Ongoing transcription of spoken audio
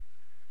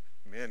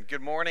Amen.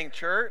 Good morning,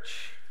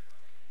 church.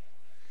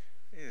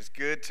 It is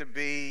good to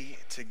be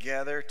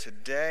together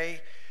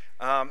today.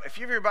 If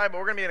you have your Bible,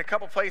 we're going to be in a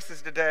couple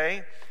places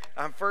today.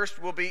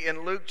 First, we'll be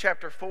in Luke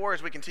chapter 4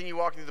 as we continue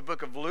walking through the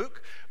book of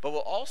Luke, but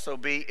we'll also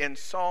be in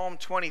Psalm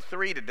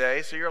 23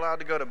 today, so you're allowed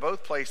to go to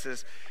both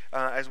places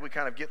as we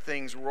kind of get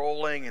things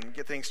rolling and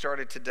get things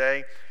started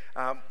today.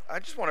 I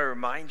just want to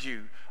remind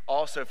you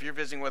also, if you're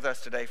visiting with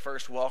us today,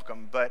 first,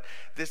 welcome. But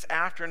this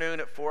afternoon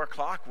at 4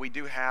 o'clock, we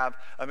do have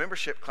a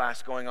membership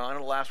class going on.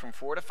 It'll last from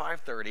 4 to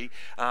 5:30.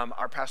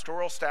 Our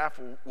pastoral staff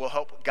will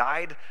help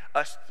guide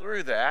us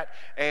through that.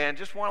 And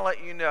just want to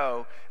let you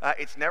know,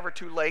 it's never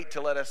too late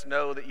to let us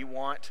know that you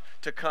want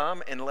to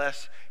come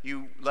unless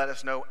you let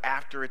us know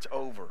after it's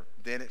over.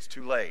 Then it's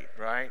too late,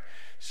 right?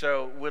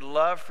 So would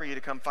love for you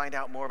to come find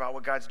out more about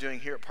what God's doing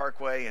here at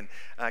Parkway and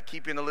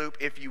keep you in the loop.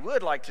 If you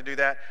would like to do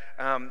that,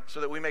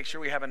 so that we make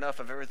sure we have enough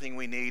of everything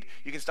we need,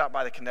 you can stop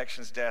by the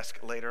connections desk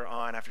later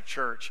on after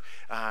church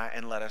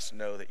and let us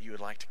know that you would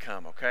like to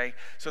come, okay?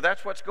 So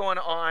that's what's going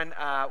on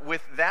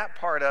with that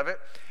part of it.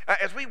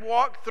 As we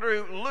walk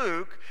through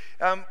Luke,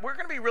 we're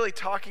going to be really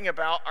talking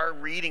about our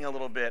reading a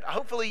little bit.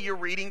 Hopefully you're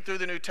reading through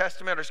the New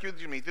Testament, or excuse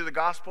me, through the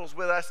Gospels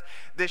with us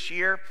this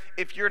year.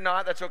 If you're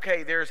not, that's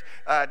okay. There's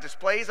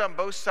displays on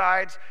both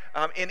sides,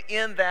 and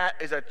in that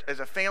is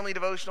a family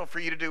devotional for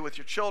you to do with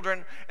your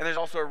children, and there's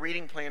also a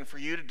reading plan for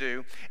you to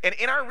do. And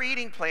in our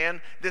reading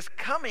plan, this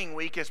coming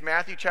week is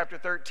Matthew chapter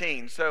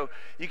 13. So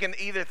you can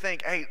either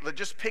think, hey,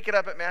 just pick it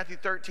up at Matthew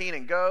 13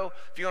 and go.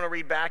 If you want to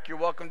read back, you're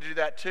welcome to do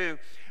that too.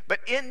 But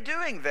in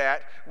doing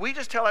that, we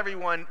just tell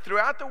everyone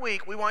throughout the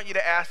week, we want you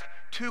to ask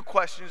two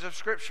questions of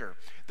Scripture.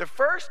 The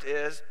first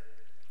is,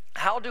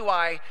 how do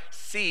I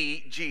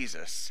see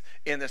Jesus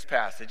in this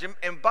passage?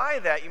 And by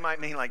that, you might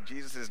mean like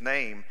Jesus'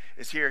 name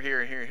is here,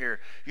 here, here, here.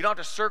 You don't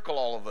have to circle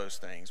all of those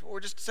things. What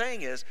we're just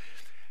saying is,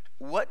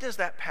 what does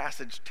that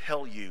passage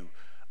tell you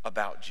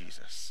about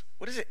Jesus?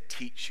 What does it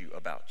teach you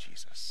about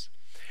Jesus?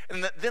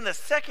 And then the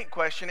second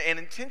question, and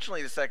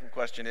intentionally the second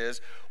question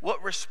is,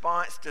 what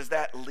response does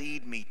that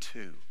lead me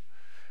to?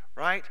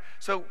 Right?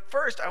 So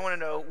first, I want to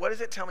know, what does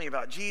it tell me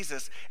about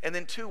Jesus? And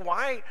then two,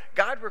 why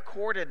God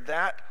recorded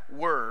that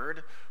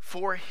word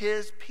for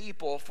his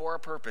people for a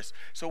purpose.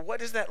 So what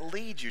does that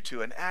lead you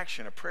to? An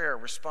action, a prayer, a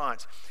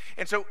response.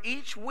 And so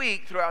each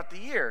week throughout the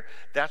year,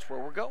 that's where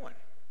we're going.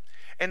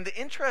 And the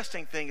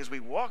interesting thing as we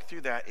walk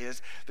through that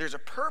is there's a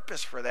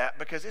purpose for that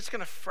because it's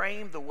going to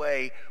frame the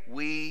way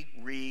we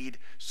read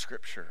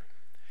Scripture.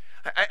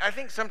 I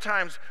think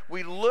sometimes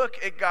we look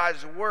at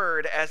God's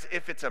word as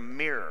if it's a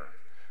mirror.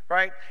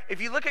 Right? If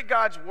you look at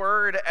God's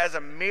word as a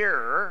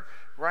mirror,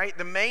 right,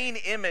 the main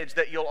image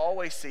that you'll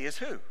always see is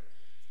who?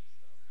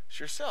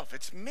 It's yourself.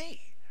 It's me.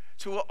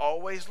 It's who we'll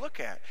always look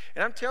at.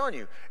 And I'm telling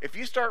you, if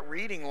you start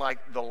reading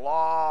like the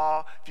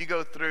law, if you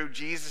go through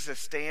Jesus'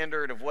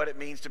 standard of what it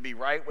means to be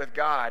right with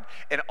God,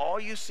 and all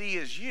you see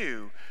is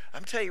you,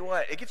 I'm telling you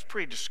what, it gets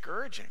pretty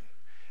discouraging.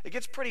 It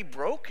gets pretty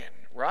broken,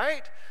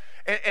 right?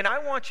 And I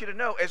want you to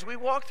know, as we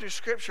walk through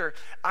Scripture,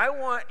 I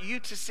want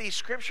you to see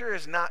Scripture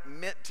is not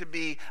meant to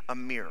be a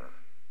mirror.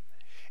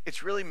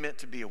 It's really meant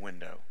to be a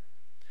window.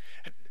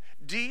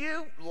 Do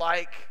you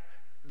like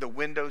the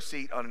window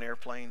seat on an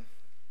airplane?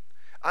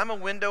 I'm a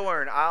window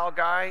or an aisle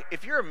guy.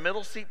 If you're a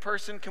middle seat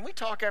person, can we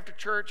talk after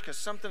church? Because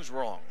something's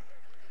wrong,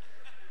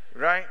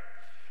 right?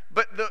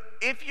 But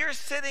if you're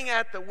sitting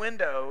at the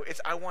window, it's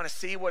I want to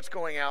see what's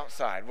going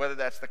outside, whether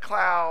that's the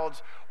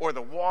clouds or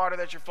the water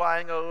that you're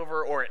flying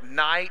over, or at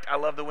night. I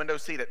love the window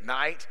seat at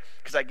night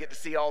because I get to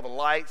see all the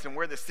lights and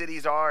where the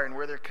cities are and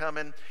where they're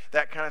coming,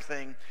 that kind of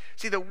thing.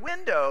 See, the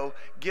window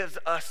gives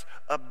us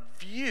a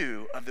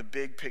view of the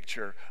big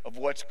picture of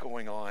what's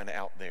going on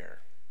out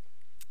there.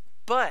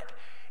 But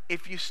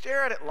if you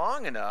stare at it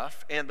long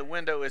enough and the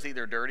window is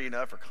either dirty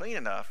enough or clean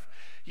enough,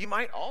 you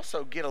might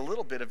also get a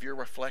little bit of your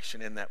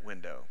reflection in that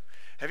window.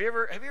 Have you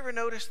ever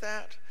noticed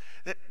that?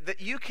 That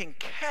you can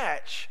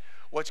catch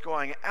what's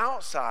going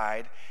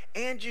outside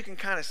and you can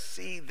kind of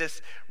see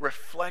this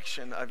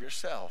reflection of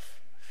yourself.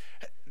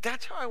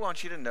 That's how I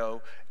want you to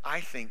know I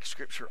think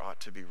Scripture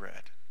ought to be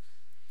read.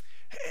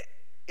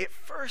 It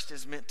first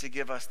is meant to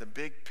give us the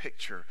big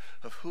picture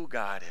of who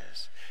God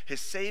is, his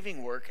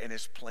saving work and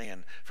his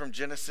plan from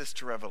Genesis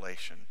to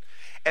Revelation.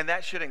 And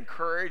that should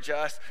encourage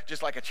us,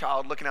 just like a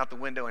child looking out the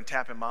window and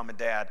tapping mom and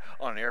dad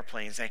on an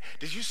airplane saying,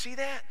 did you see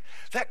that?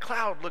 That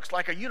cloud looks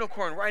like a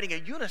unicorn riding a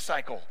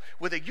unicycle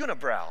with a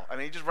unibrow. I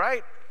mean, just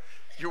right?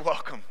 You're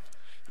welcome.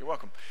 You're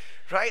welcome.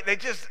 Right?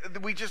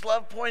 We just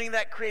love pointing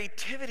that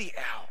creativity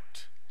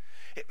out.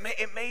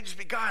 It may just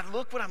be, God,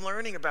 look what I'm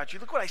learning about you.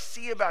 Look what I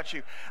see about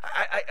you.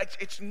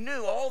 It's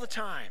new all the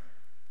time.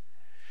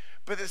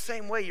 But the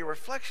same way, your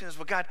reflection is,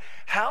 well, God,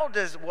 how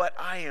does what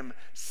I am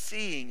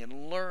seeing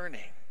and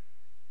learning,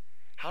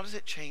 how does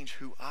it change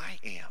who I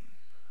am?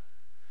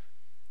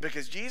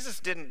 Because Jesus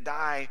didn't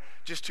die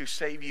just to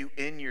save you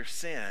in your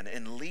sin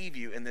and leave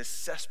you in this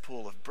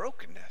cesspool of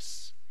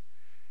brokenness.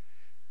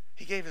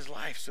 He gave his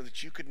life so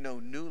that you could know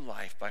new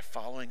life by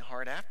following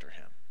hard after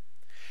him.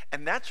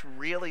 And that's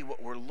really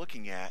what we're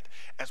looking at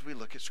as we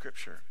look at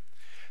Scripture.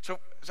 So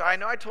I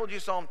know I told you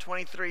Psalm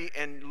 23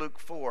 and Luke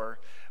 4,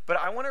 but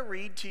I want to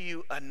read to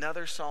you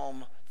another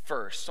psalm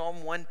first,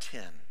 Psalm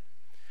 110.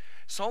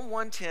 Psalm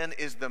 110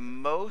 is the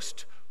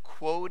most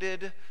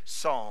quoted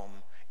psalm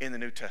in the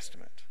New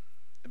Testament.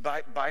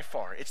 By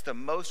far. It's the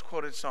most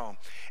quoted psalm.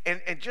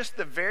 And just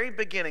the very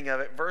beginning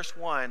of it, verse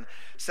 1,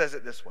 says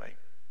it this way.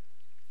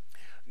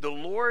 The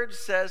Lord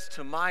says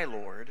to my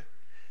Lord,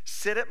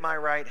 sit at my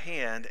right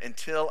hand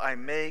until I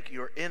make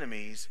your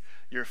enemies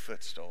your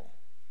footstool.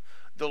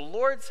 The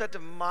Lord said to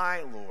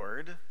my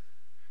Lord,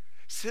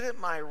 sit at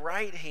my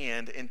right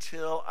hand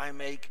until I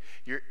make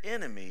your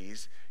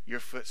enemies your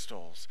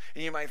footstools.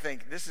 And you might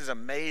think, this is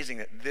amazing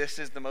that this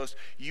is the most,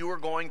 you are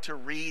going to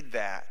read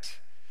that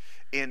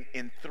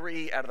in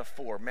 3 out of the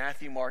 4,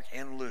 Matthew, Mark,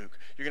 and Luke.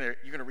 You're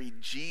going to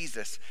read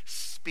Jesus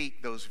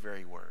speak those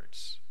very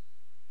words.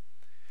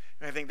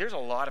 And I think there's a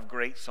lot of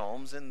great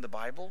psalms in the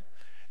Bible.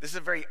 This is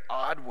a very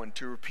odd one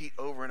to repeat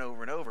over and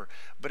over and over,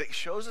 but it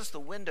shows us the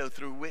window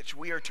through which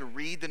we are to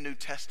read the New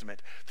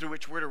Testament, through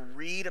which we're to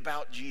read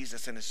about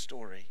Jesus and his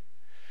story.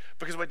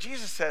 Because what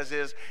Jesus says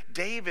is,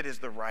 David is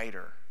the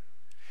writer.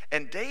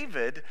 And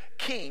David,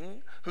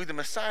 king, who the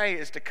Messiah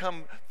is to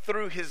come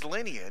through his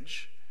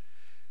lineage,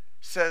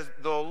 says,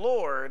 the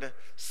Lord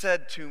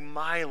said to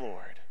my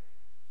Lord.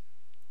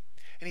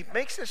 And he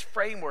makes this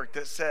framework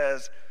that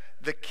says,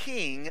 the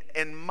king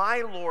and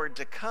my Lord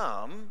to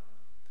come,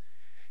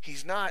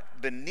 he's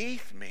not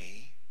beneath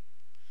me,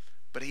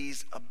 but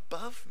he's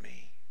above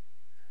me.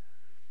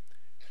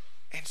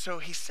 And so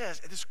he says,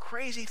 this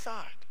crazy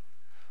thought,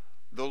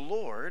 the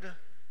Lord,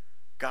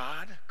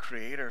 God,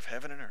 creator of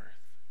heaven and earth,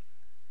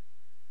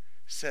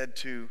 said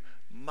to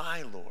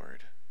my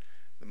Lord,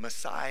 the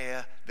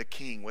Messiah, the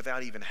King,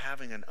 without even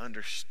having an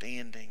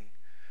understanding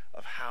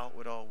of how it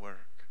would all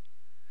work,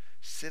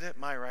 sit at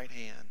my right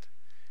hand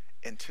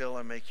until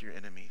I make your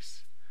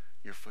enemies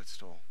your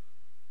footstool.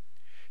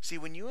 See,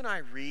 when you and I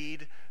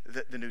read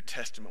the New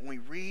Testament, when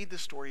we read the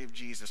story of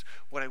Jesus,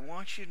 what I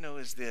want you to know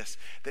is this,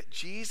 that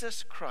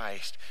Jesus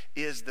Christ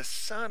is the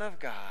Son of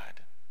God,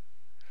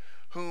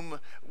 whom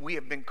we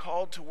have been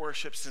called to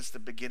worship since the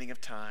beginning of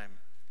time.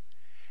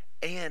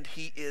 And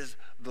he is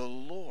the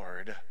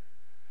Lord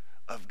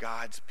of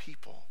God's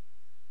people.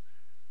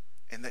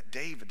 And that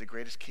David, the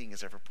greatest king,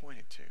 has ever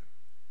pointed to.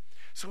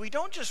 So we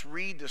don't just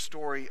read the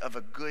story of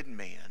a good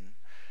man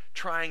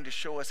trying to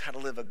show us how to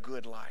live a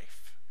good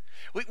life.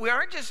 We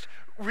aren't just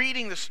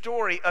reading the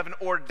story of an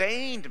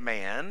ordained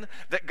man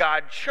that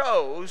God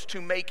chose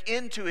to make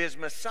into his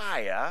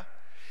Messiah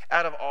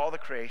out of all the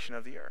creation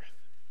of the earth.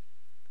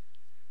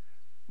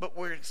 But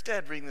we're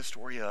instead reading the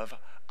story of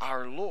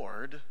our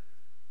Lord,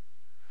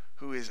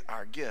 who is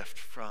our gift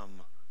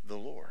from the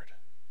Lord.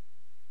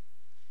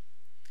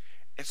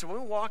 And so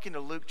when we walk into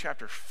Luke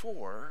chapter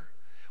 4,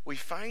 we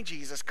find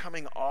Jesus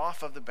coming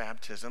off of the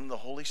baptism, the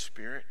Holy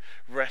Spirit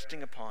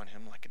resting upon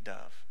him like a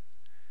dove.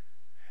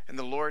 And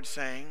the Lord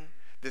saying,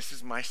 this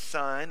is my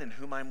Son in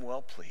whom I'm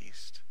well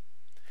pleased.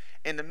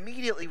 And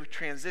immediately we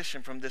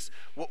transition from this,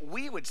 what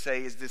we would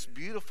say is this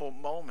beautiful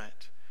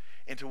moment,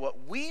 into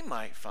what we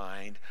might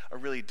find a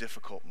really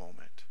difficult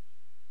moment.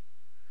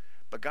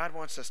 But God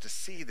wants us to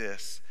see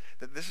this,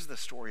 that this is the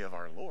story of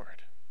our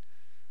Lord.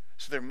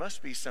 So there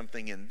must be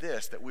something in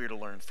this that we're to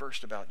learn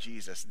first about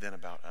Jesus, then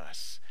about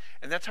us.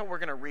 And that's how we're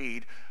going to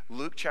read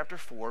Luke chapter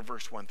 4,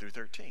 verse 1 through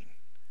 13.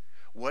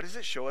 What does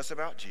it show us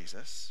about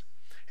Jesus?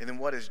 And then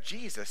what is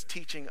Jesus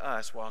teaching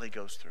us while he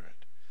goes through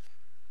it?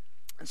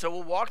 And so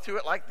we'll walk through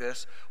it like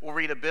this. We'll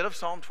read a bit of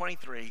Psalm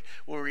 23.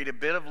 We'll read a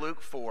bit of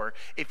Luke 4.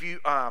 If you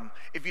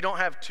don't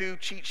have 2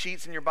 cheat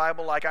sheets in your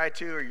Bible like I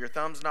do, or your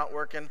thumb's not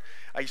working,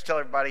 I used to tell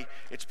everybody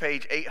it's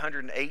page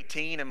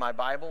 818 in my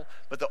Bible.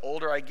 But the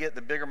older I get,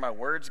 the bigger my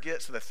words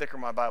get, so the thicker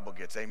my Bible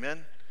gets.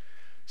 Amen?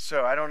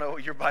 So I don't know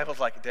what your Bible's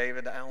like,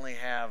 David. I only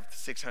have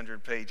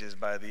 600 pages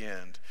by the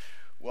end.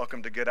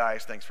 Welcome to Good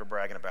Eyes. Thanks for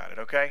bragging about it,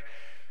 okay?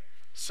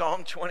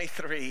 Psalm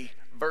 23,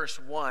 verse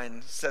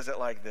 1 says it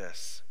like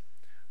this.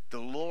 The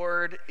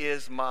Lord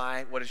is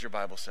my, what does your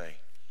Bible say?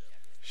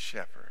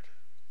 Shepherd.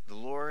 The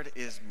Lord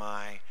is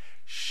my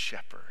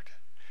shepherd.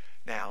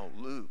 Now,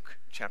 Luke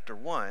chapter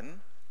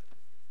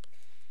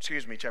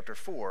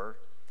 4,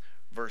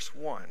 verse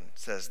 1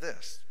 says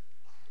this.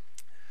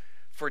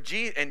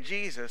 And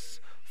Jesus,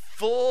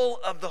 full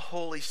of the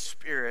Holy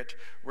Spirit,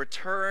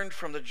 returned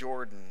from the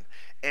Jordan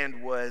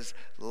and was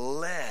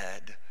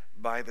led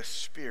by the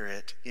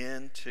Spirit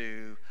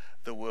into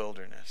the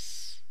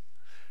wilderness.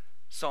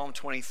 Psalm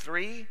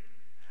 23,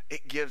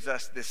 it gives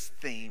us this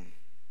theme.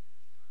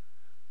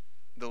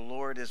 The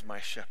Lord is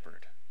my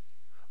shepherd.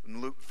 In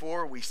Luke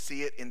 4, we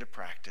see it into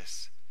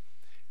practice.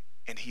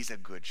 And he's a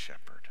good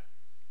shepherd.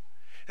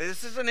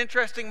 This is an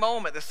interesting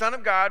moment. The Son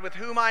of God, with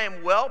whom I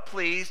am well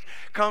pleased,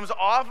 comes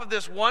off of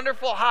this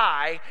wonderful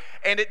high,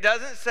 and it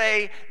doesn't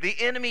say the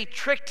enemy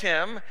tricked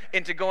him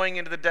into going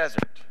into the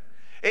desert.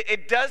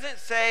 It doesn't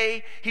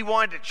say he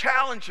wanted to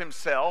challenge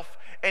himself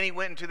and he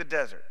went into the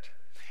desert.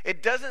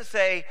 It doesn't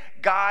say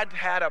God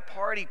had a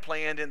party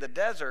planned in the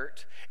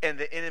desert and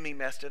the enemy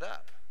messed it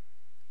up.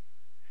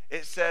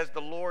 It says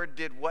the Lord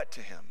did what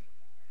to him?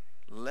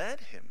 led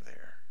him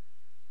there.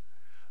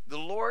 The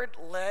Lord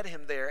led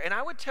him there. And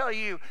I would tell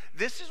you,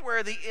 this is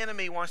where the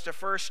enemy wants to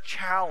first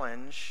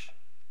challenge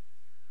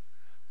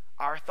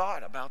our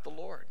thought about the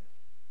Lord.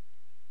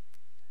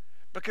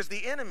 Because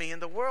the enemy in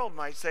the world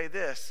might say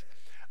this: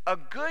 a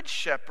good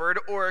shepherd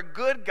or a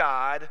good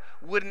God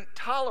wouldn't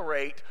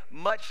tolerate,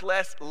 much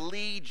less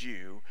lead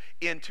you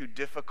into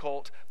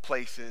difficult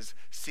places,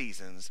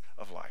 seasons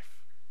of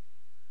life.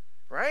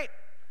 Right?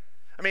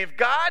 I mean, if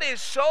God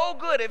is so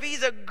good, if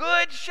he's a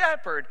good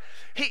shepherd,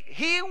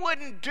 he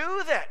wouldn't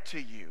do that to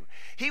you.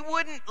 He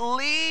wouldn't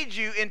lead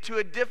you into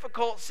a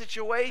difficult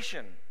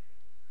situation.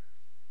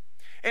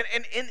 And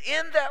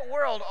in that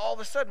world, all of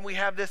a sudden, we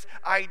have this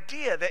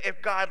idea that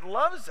if God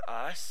loves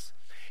us,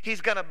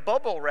 he's going to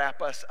bubble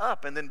wrap us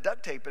up and then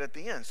duct tape it at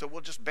the end, so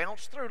we'll just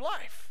bounce through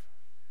life.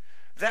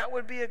 That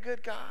would be a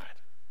good God.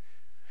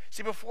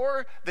 See,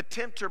 before the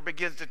tempter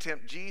begins to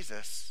tempt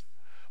Jesus,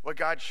 what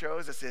God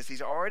shows us is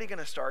he's already going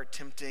to start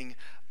tempting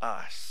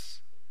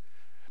us.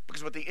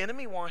 Because what the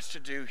enemy wants to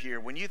do here,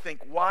 when you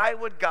think, why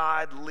would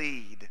God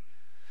lead?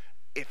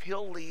 If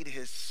he'll lead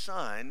his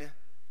son,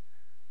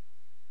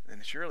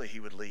 then surely he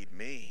would lead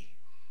me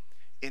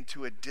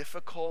into a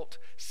difficult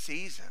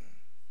season,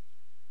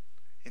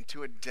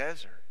 into a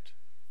desert,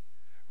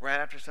 right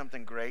after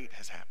something great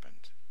has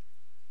happened.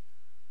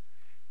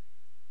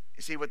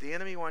 You see, what the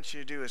enemy wants you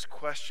to do is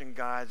question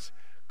God's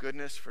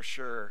goodness for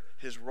sure,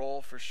 his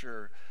role for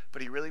sure,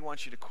 but he really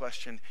wants you to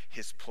question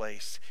his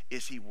place.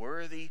 Is he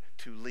worthy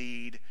to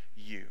lead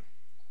you?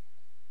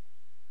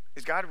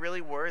 Is God really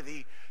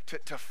worthy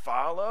to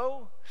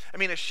follow? I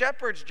mean, a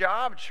shepherd's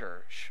job,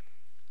 church,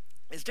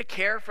 is to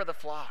care for the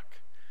flock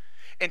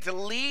and to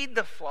lead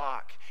the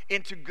flock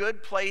into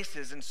good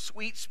places and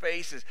sweet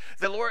spaces.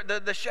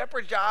 The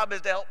shepherd's job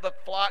is to help the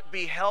flock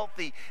be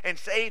healthy and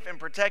safe and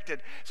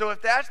protected. So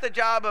if that's the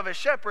job of a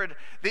shepherd,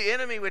 the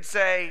enemy would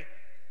say,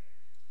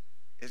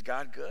 is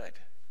God good?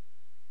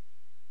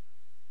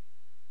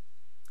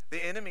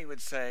 The enemy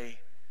would say,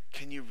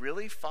 can you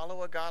really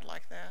follow a God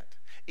like that?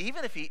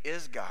 Even if he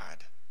is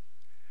God,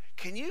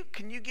 can you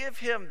give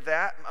him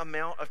that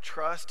amount of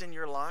trust in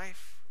your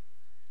life?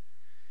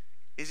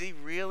 Is he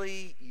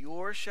really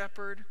your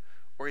shepherd,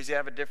 or does he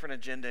have a different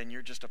agenda and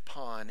you're just a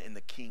pawn in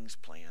the king's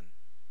plan?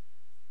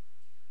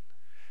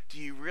 Do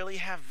you really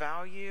have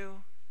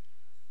value?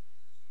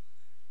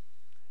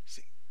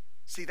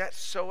 See, that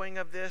sowing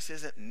of this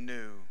isn't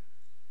new.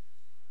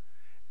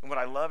 And what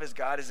I love is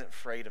God isn't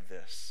afraid of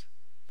this.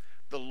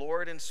 The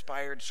Lord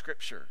inspired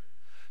Scripture.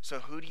 So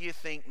who do you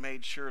think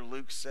made sure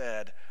Luke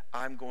said,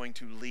 I'm going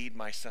to lead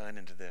my son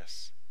into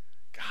this?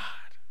 God.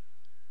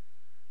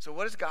 So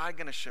what is God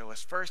going to show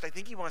us? First, I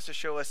think he wants to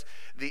show us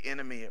the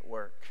enemy at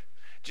work.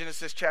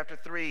 Genesis chapter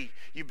 3,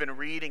 you've been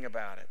reading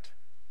about it.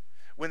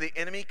 When the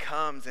enemy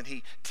comes and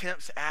he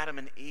tempts Adam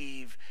and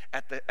Eve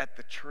at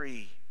the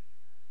tree.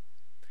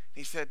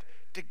 He said,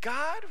 did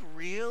God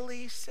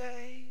really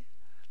say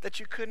that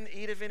you couldn't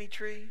eat of any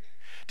tree?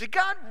 Did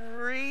God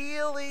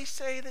really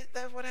say that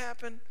that's what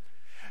happened?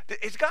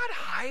 Is God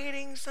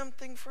hiding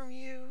something from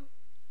you?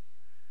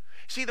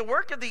 See, the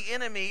work of the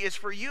enemy is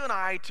for you and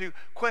I to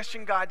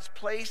question God's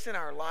place in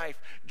our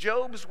life.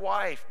 Job's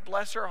wife,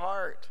 bless her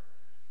heart.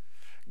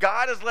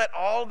 God has let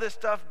all this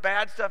stuff,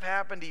 bad stuff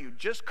happen to you.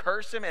 Just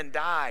curse him and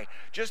die.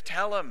 Just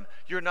tell him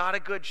you're not a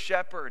good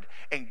shepherd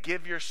and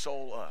give your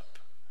soul up.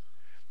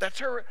 That's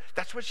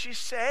what she's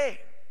saying.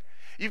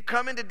 You've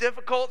come into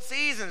difficult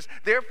seasons.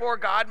 Therefore,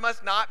 God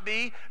must not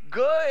be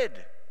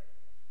good.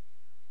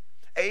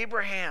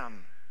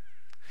 Abraham.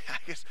 I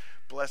guess,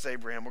 bless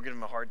Abraham. We're giving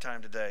him a hard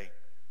time today.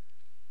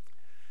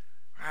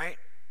 Right?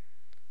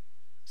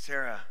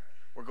 Sarah,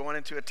 we're going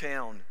into a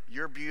town.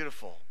 You're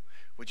beautiful.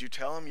 Would you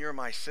tell him you're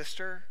my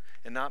sister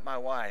and not my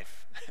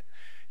wife?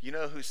 You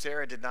know who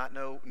Sarah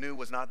knew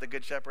was not the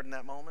good shepherd in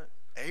that moment?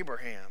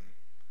 Abraham.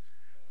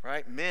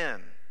 Right?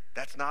 Men,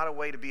 that's not a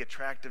way to be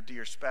attractive to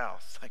your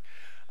spouse. Like,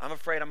 I'm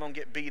afraid I'm going to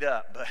get beat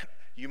up, but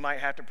you might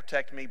have to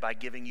protect me by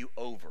giving you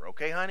over.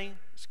 Okay, honey?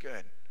 It's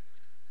good.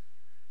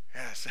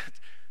 Yes,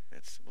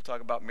 we'll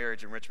talk about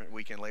marriage enrichment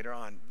weekend later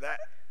on.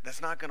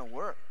 That's not going to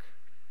work.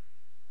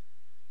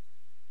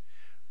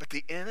 But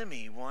the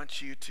enemy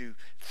wants you to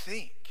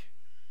think.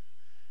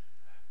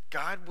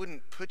 God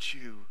wouldn't put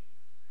you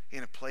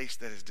in a place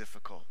that is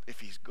difficult if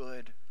he's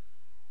good.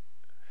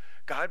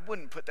 God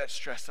wouldn't put that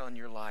stress on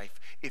your life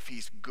if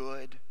he's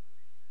good.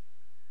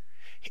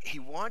 He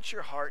wants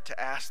your heart to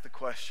ask the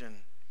question,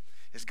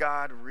 is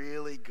God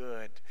really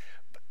good?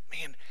 But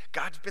man,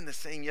 God's been the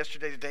same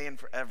yesterday, today, and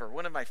forever.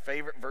 One of my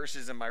favorite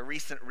verses in my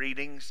recent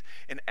readings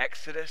in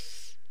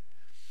Exodus,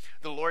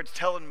 the Lord's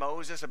telling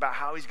Moses about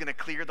how he's going to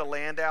clear the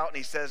land out, and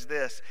he says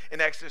this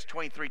in Exodus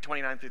 23,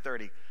 29 through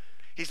 30.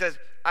 He says,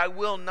 I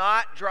will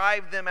not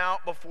drive them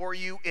out before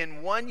you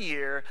in 1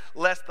 year,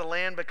 lest the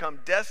land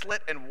become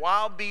desolate and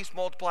wild beasts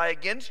multiply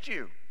against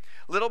you.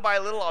 Little by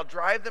little, I'll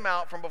drive them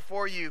out from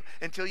before you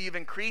until you've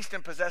increased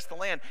and possessed the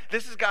land.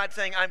 This is God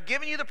saying, I'm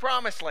giving you the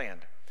promised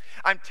land.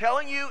 I'm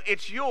telling you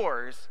it's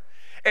yours.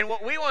 And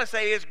what we want to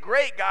say is,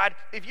 great, God,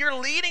 if you're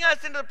leading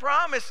us into the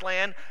promised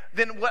land,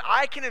 then what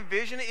I can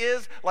envision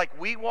is like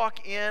we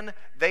walk in,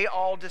 they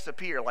all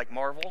disappear, like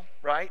Marvel,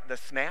 right? The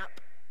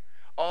snap.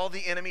 All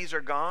the enemies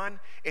are gone,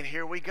 and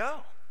here we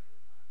go.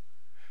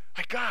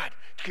 Like, God,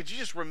 could you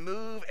just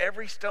remove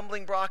every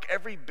stumbling block,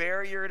 every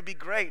barrier? It'd be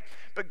great.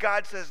 But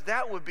God says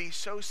that would be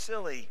so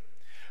silly,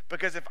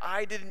 because if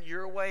I did it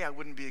your way, I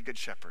wouldn't be a good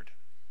shepherd.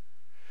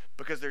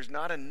 Because there's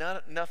not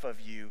enough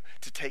of you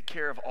to take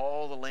care of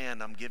all the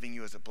land I'm giving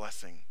you as a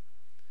blessing.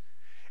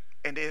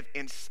 And if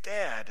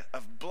instead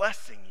of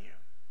blessing you,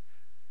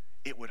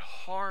 it would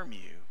harm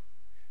you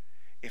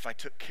if I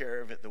took care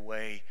of it the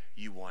way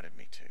you wanted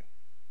me to.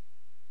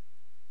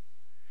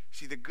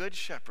 See, the good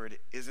shepherd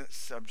isn't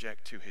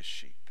subject to his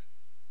sheep,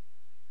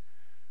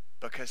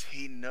 because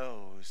he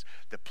knows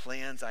the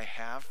plans I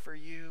have for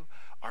you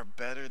are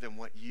better than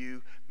what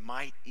you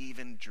might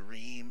even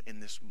dream in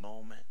this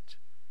moment.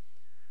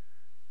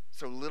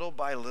 So little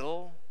by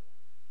little,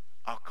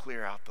 I'll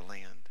clear out the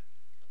land.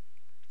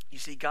 You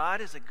see,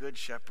 God is a good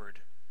shepherd,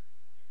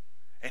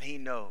 and he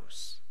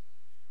knows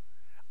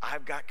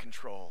I've got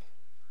control.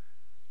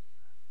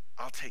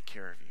 I'll take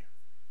care of you.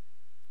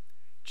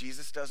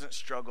 Jesus doesn't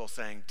struggle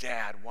saying,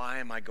 Dad, why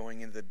am I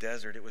going into the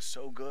desert? It was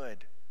so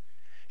good.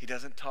 He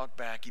doesn't talk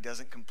back. He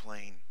doesn't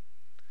complain.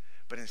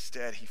 But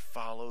instead, he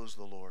follows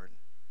the Lord.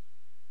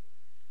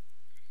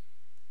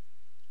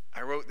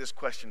 I wrote this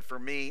question for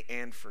me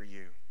and for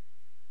you.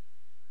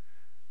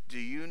 Do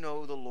you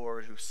know the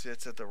Lord who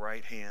sits at the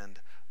right hand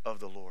of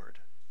the Lord?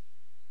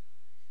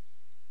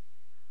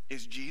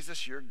 Is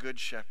Jesus your good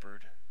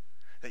shepherd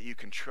that you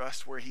can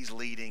trust where he's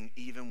leading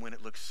even when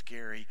it looks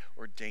scary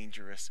or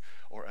dangerous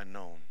or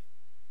unknown?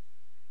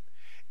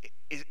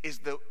 Is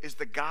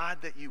the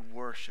God that you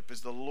worship,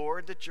 is the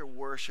Lord that you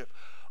worship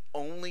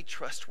only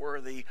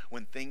trustworthy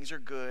when things are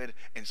good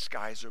and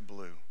skies are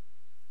blue?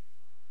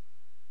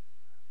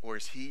 Or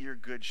is he your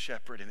good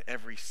shepherd in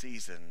every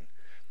season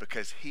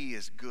because he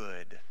is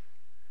good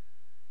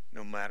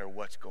no matter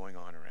what's going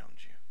on around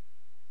you?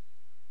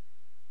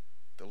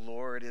 The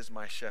Lord is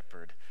my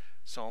shepherd.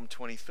 Psalm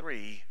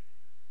 23,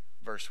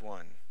 verse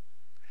 1.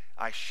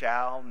 I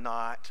shall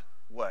not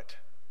what?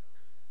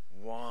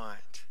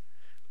 Want.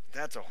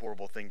 That's a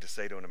horrible thing to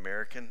say to an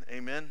American.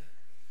 Amen?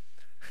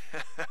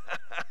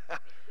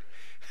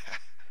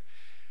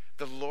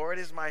 The Lord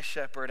is my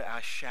shepherd,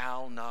 I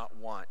shall not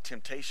want.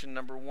 Temptation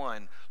number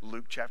 1,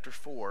 Luke chapter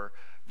 4,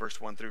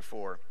 verse 1 through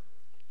 4.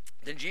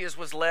 Then Jesus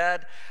was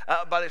led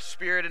by the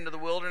Spirit into the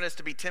wilderness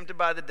to be tempted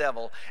by the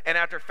devil. And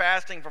after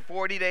fasting for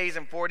 40 days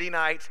and 40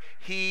 nights,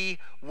 he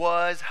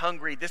was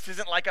hungry. This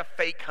isn't like a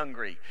fake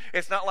hungry.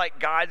 It's not like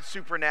God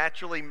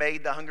supernaturally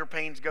made the hunger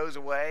pains goes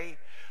away.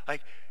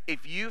 Like,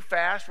 if you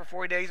fast for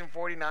 40 days and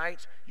 40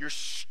 nights, you're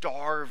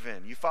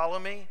starving. You follow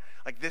me?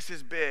 Like, this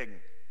is big.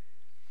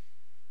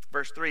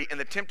 Verse 3, and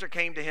the tempter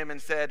came to him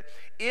and said,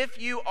 if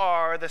you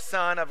are the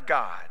Son of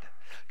God,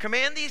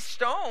 command these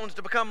stones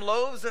to become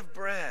loaves of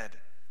bread.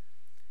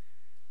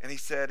 And he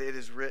said, it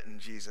is written,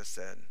 Jesus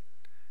said,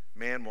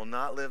 man will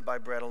not live by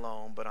bread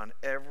alone, but on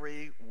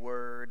every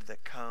word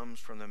that comes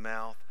from the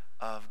mouth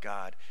of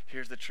God.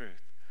 Here's the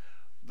truth.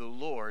 The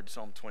Lord,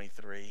 Psalm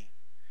 23,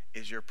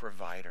 is your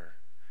provider.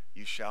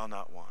 You shall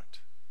not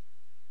want.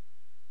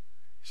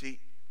 See,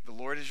 the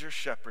Lord is your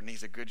shepherd, and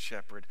he's a good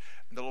shepherd.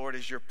 And the Lord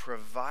is your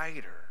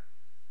provider.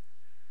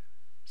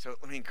 So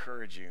let me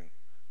encourage you.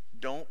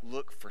 Don't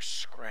look for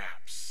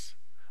scraps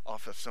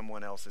off of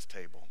someone else's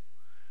table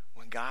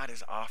when God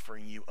is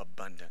offering you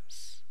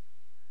abundance.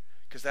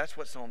 Because that's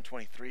what Psalm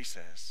 23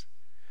 says.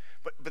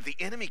 But the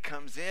enemy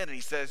comes in and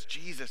he says,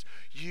 Jesus,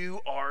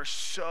 you are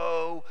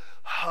so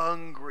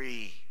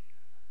hungry.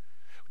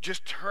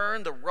 Just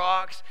turn the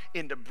rocks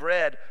into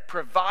bread.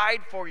 Provide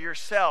for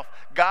yourself.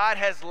 God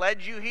has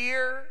led you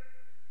here,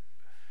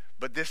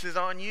 but this is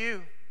on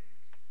you.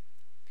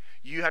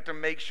 You have to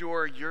make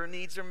sure your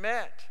needs are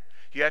met.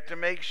 You have to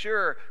make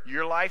sure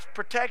your life's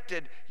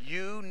protected.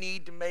 You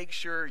need to make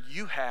sure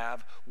you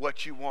have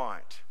what you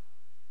want.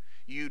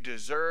 You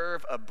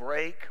deserve a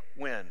break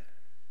when?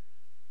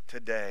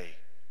 Today.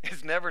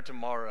 It's never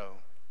tomorrow.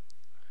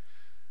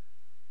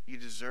 You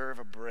deserve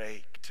a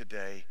break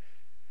today.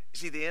 You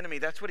see, the enemy,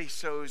 that's what he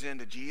sows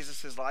into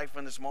Jesus' life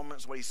in this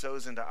moment, is what he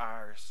sows into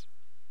ours.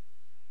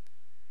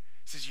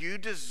 He says, you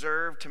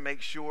deserve to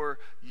make sure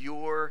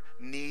your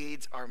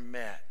needs are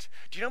met.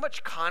 Do you know how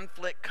much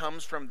conflict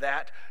comes from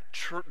that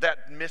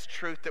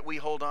mistruth that we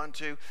hold on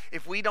to?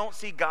 If we don't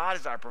see God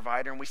as our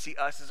provider and we see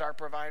us as our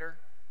provider.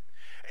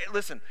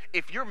 Listen,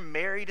 if you're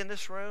married in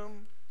this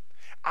room,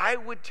 I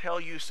would tell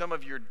you some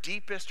of your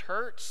deepest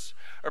hurts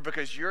are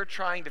because you're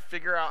trying to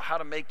figure out how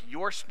to make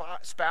your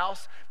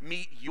spouse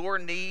meet your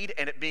need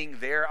and it being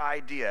their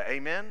idea.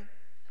 Amen?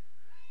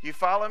 You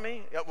follow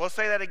me? We'll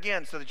say that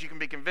again so that you can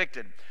be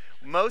convicted.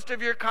 Most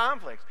of your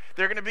conflicts,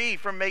 they're going to be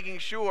from making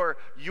sure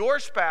your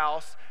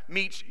spouse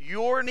meets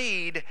your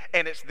need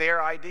and it's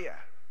their idea.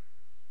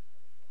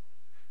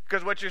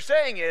 Because what you're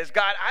saying is,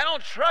 God, I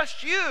don't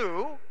trust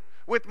you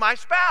with my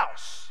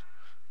spouse.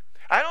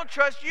 I don't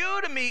trust you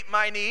to meet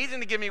my needs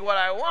and to give me what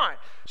I want.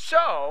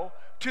 So,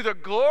 to the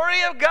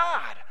glory of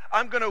God,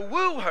 I'm going to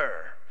woo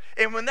her.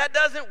 And when that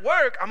doesn't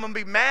work, I'm going to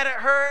be mad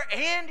at her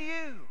and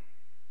you.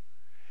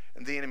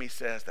 And the enemy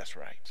says, that's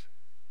right.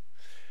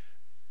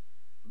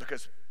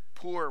 Because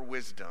poor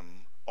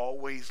wisdom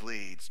always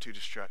leads to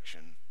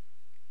destruction.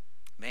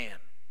 Man,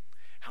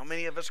 how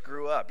many of us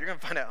grew up? You're going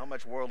to find out how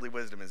much worldly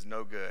wisdom is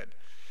no good.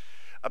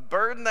 A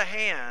bird in the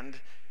hand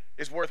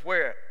is worth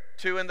where?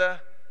 Two in the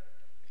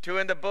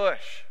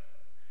bush.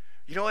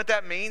 You know what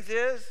that means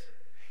is,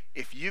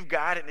 if you've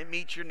got it and it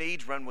meets your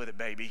needs, run with it,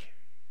 baby.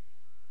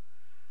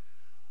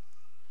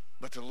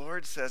 But the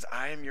Lord says,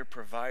 I am your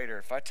provider.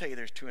 If I tell you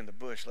there's two in the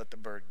bush, let the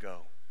bird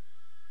go.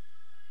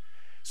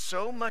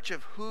 So much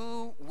of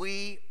who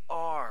we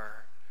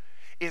are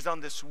is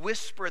on this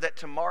whisper that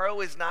tomorrow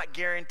is not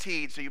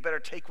guaranteed, so you better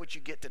take what you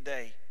get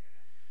today.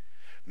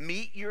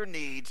 Meet your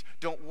needs.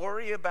 Don't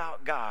worry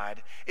about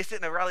God. It's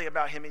not really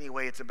about him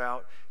anyway. It's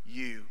about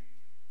you.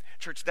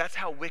 Church, that's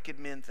how wicked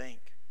men think.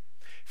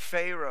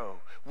 Pharaoh,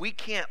 we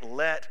can't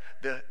let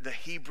the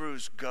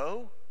Hebrews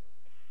go.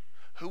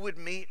 Who would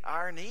meet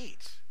our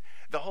needs?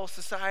 The whole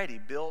society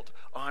built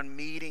on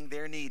meeting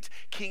their needs.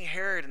 King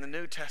Herod in the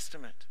New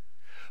Testament.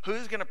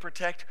 Who's going to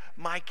protect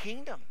my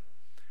kingdom?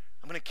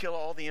 I'm going to kill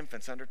all the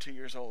infants under 2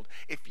 years old.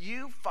 If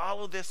you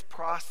follow this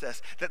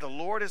process, that the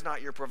Lord is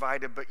not your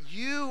provider, but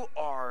you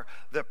are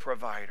the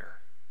provider,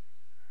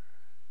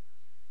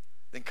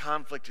 then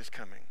conflict is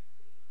coming.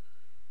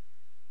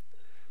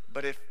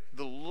 But if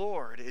the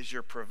Lord is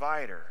your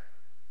provider,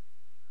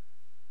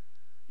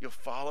 you'll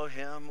follow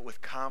him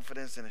with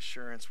confidence and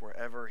assurance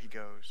wherever he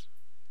goes.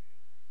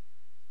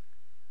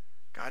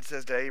 God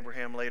says to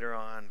Abraham later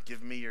on,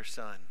 give me your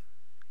son.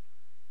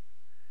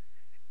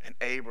 And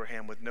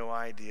Abraham, with no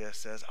idea,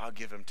 says, I'll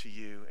give him to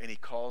you. And he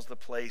calls the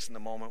place and the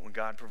moment when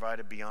God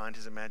provided beyond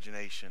his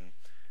imagination,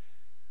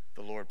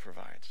 the Lord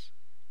provides.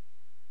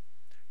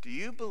 Do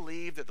you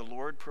believe that the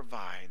Lord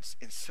provides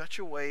in such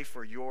a way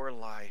for your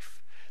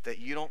life that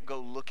you don't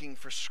go looking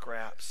for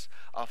scraps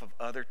off of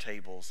other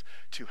tables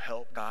to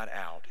help God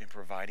out in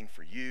providing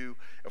for you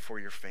or for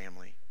your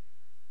family?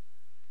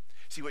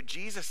 See, what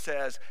Jesus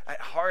says, I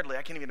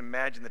can't even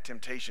imagine the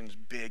temptation's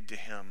big to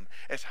him.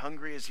 As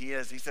hungry as he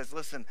is, he says,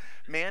 listen,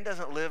 man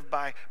doesn't live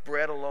by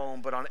bread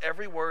alone, but on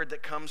every word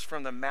that comes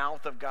from the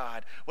mouth of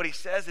God. What he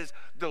says is,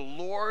 the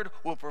Lord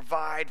will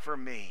provide for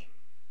me.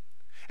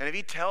 And if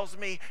he tells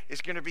me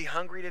it's going to be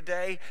hungry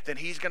today, then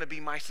he's going to be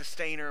my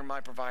sustainer and my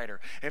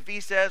provider. If he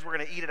says we're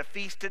going to eat at a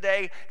feast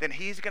today, then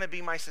he's going to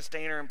be my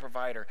sustainer and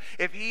provider.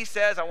 If he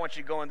says I want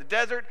you to go in the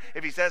desert,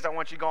 if he says I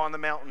want you to go on the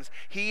mountains,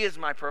 he is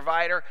my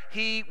provider.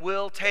 He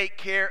will take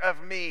care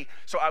of me.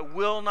 So I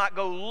will not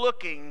go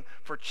looking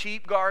for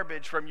cheap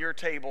garbage from your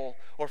table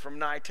or from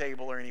my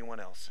table or anyone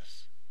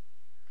else's.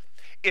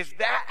 Is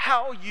that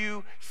how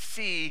you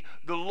see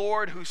the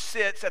Lord who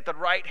sits at the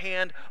right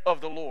hand of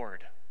the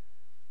Lord?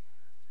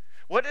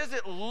 What does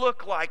it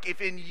look like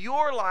if in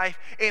your life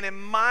and in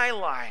my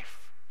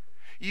life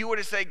you were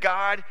to say,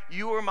 God,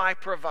 you are my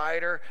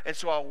provider, and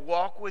so I'll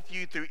walk with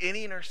you through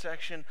any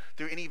intersection,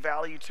 through any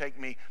valley you take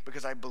me,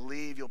 because I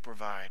believe you'll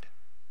provide?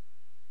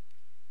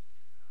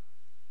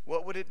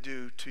 What would it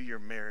do to your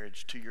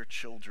marriage, to your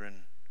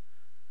children,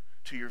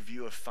 to your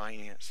view of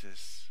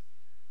finances,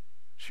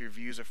 to your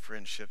views of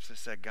friendships that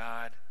said,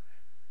 God,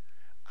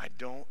 I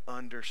don't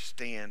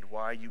understand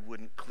why you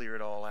wouldn't clear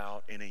it all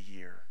out in a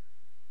year.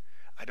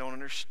 I don't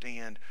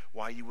understand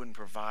why you wouldn't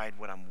provide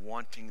what I'm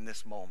wanting in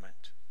this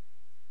moment.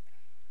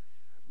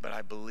 But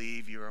I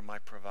believe you are my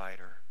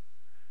provider,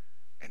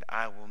 and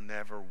I will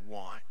never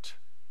want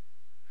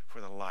for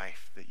the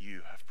life that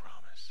you have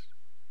promised.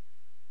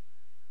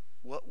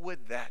 What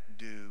would that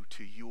do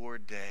to your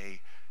day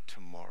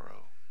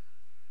tomorrow?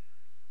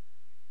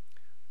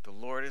 The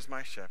Lord is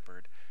my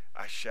shepherd,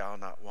 I shall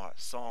not want.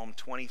 Psalm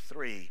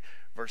 23,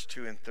 verse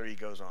 2 and 3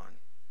 goes on.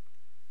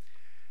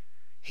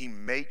 He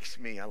makes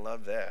me, I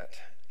love that.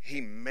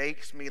 He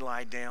makes me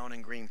lie down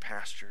in green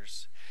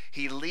pastures.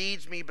 He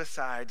leads me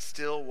beside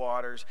still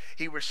waters.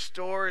 He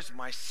restores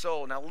my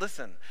soul. Now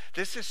listen,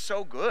 this is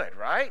so good,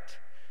 right?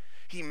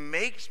 He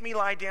makes me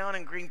lie down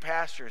in green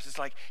pastures. It's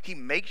like he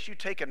makes you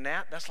take a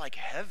nap. That's like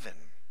heaven.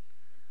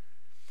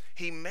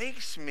 He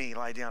makes me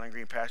lie down in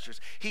green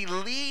pastures. He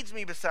leads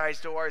me beside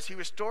still waters. He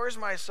restores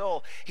my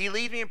soul. He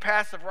leads me in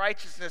paths of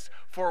righteousness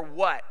for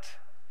what?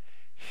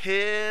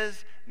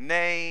 His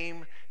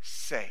name's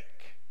sake.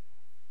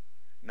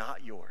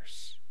 Not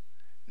yours,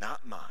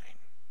 not mine.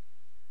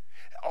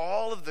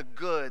 All of the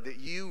good that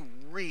you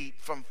reap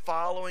from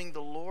following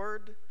the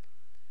Lord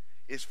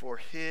is for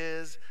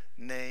his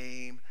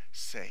name's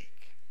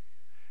sake.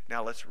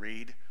 Now let's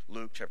read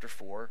Luke chapter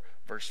 4,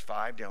 verse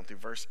 5 down through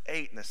verse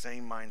 8 in the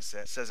same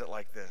mindset. It says it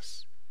like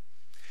this.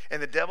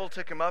 And the devil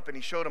took him up, and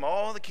he showed him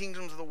all the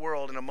kingdoms of the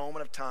world in a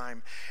moment of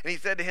time. And he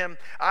said to him,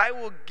 I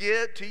will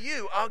give to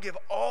you, I'll give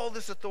all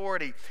this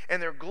authority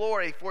and their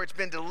glory, for it's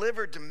been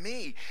delivered to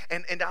me,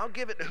 and I'll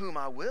give it to whom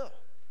I will.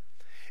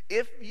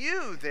 If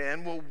you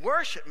then will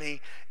worship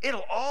me,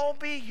 it'll all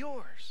be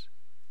yours.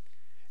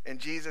 And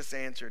Jesus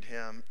answered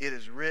him, "It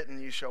is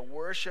written, you shall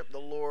worship the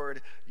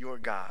Lord your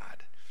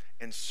God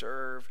and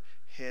serve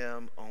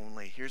him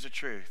only." Here's the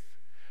truth.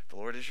 The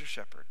Lord is your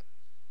shepherd.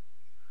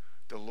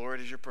 The Lord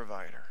is your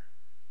provider.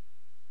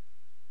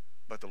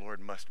 But the Lord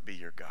must be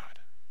your God.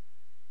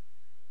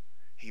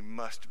 He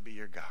must be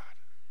your God.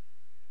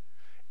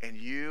 And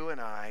you and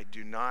I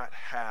do not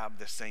have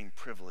the same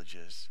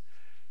privileges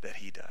that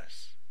he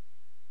does.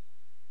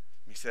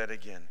 Let me say it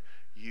again.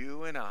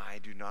 You and I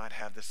do not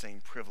have the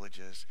same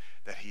privileges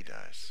that he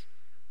does.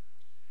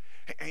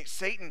 And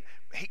Satan,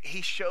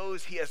 he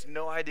shows he has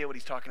no idea what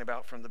he's talking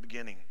about from the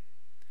beginning.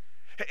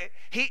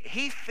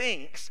 He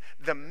thinks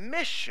the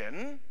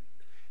mission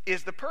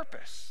is the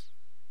purpose.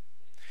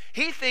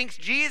 He thinks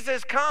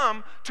Jesus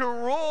come to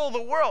rule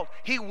the world.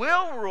 He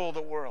will rule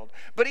the world.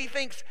 But he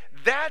thinks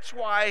that's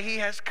why he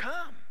has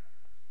come.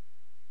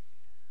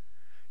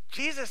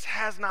 Jesus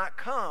has not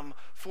come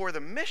for the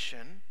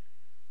mission.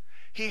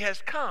 He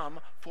has come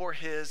for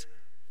his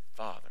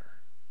Father.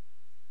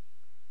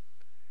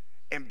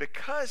 And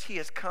because he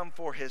has come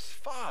for his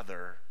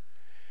Father,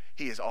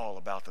 he is all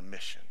about the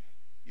mission.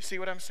 You see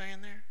what I'm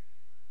saying there?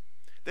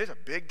 There's a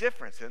big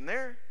difference, isn't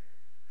there?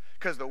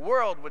 Because the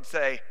world would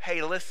say,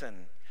 hey,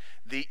 listen,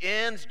 the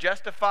ends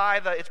justify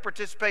it's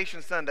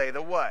participation Sunday.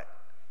 The what?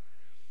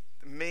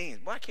 The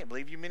means. Well, I can't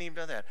believe you didn't even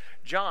know that.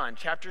 John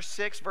chapter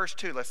 6, verse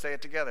 2. Let's say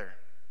it together.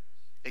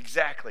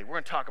 Exactly. We're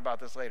going to talk about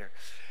this later.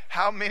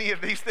 How many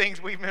of these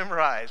things we've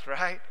memorized,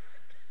 right?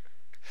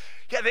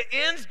 Yeah, the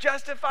ends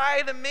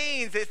justify the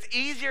means. It's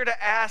easier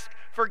to ask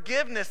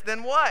forgiveness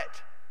than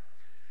what?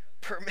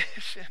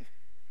 Permission.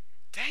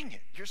 Dang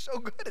it, you're so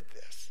good at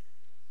this.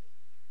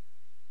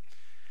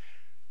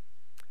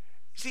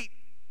 See,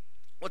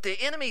 what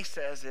the enemy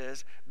says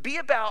is, be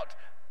about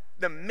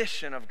the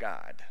mission of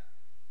God.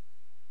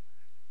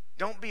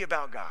 Don't be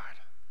about God.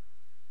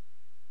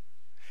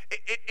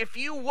 If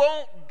you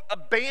won't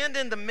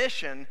abandon the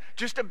mission,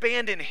 just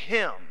abandon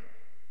him.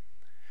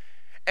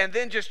 And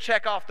then just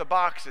check off the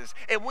boxes.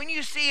 And when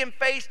you see him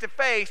face to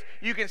face,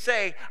 you can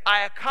say,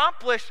 I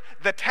accomplished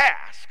the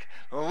task.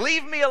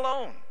 Leave me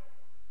alone.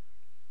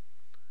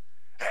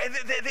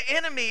 The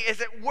enemy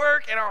is at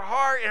work in our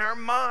heart, in our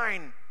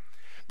mind.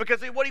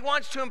 Because what he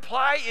wants to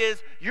imply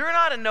is, you're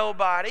not a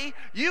nobody.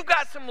 You've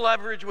got some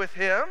leverage with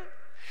him.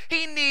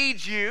 He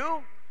needs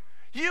you.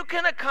 You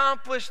can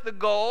accomplish the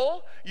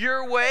goal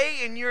your way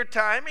in your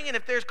timing, and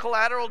if there's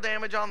collateral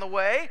damage on the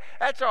way,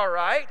 that's all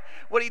right.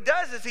 What he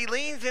does is he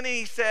leans in and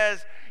he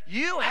says,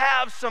 you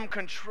have some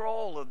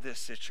control of this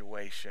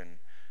situation,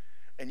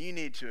 and you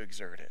need to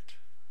exert it.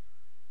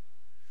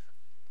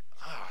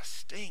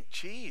 Stink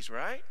cheese,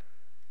 right?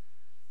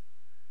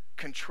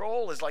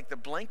 Control is like the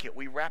blanket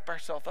we wrap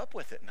ourselves up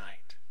with at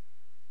night.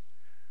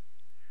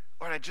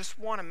 Lord, I just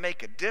want to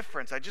make a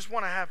difference. I just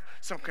want to have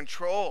some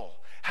control.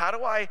 How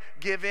do I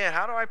give in?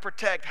 How do I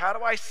protect? How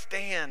do I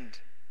stand?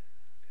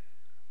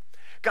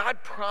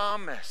 God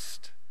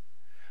promised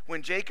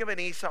when Jacob and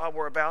Esau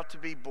were about to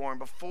be born,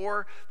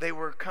 before they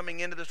were coming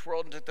into this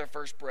world and took their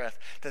first breath,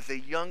 that the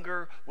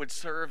younger would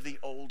serve the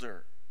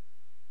older.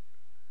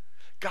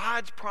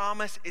 God's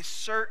promise is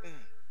certain.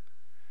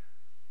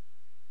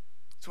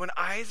 So when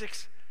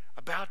Isaac's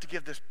about to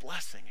give this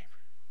blessing,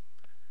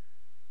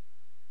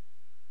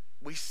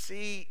 we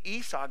see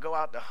Esau go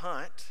out to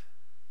hunt,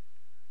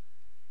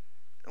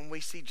 and we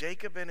see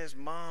Jacob and his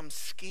mom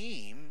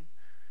scheme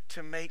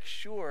to make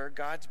sure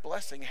God's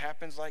blessing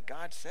happens like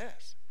God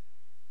says.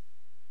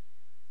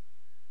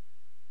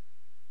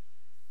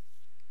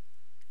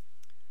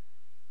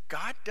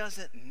 God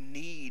doesn't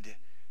need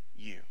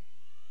you.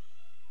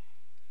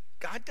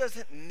 God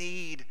doesn't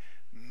need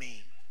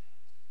me.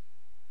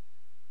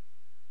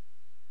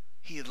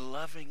 He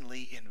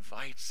lovingly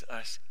invites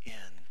us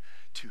in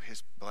to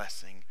his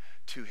blessing,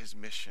 to his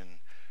mission.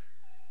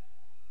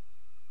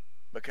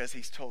 Because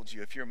he's told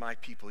you, if you're my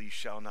people, you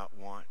shall not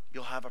want.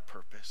 You'll have a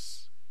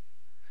purpose.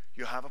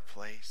 You'll have a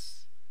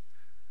place.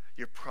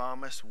 Your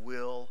promise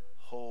will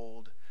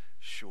hold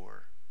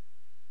sure.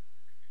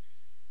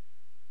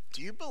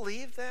 Do you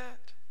believe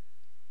that?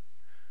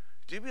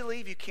 Do you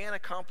believe you can't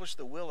accomplish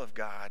the will of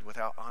God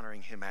without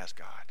honoring him as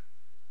God?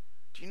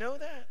 Do you know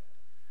that?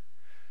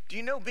 Do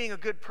you know being a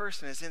good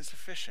person is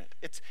insufficient?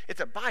 It's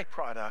a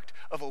byproduct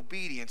of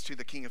obedience to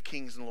the King of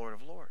Kings and Lord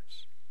of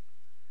Lords.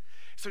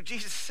 So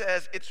Jesus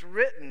says, it's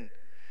written,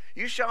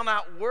 you shall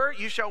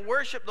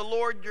worship the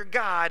Lord your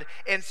God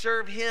and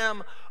serve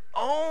him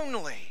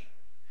only.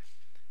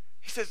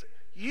 He says,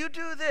 you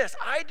do this,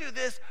 I do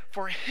this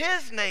for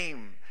his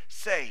name's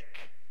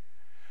sake,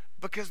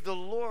 because the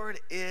Lord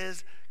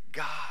is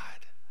God.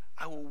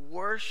 I will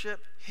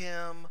worship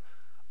him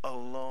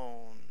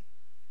alone.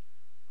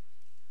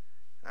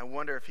 I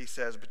wonder if he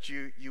says, but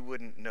you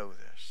wouldn't know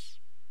this.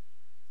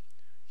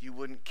 You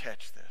wouldn't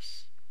catch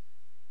this.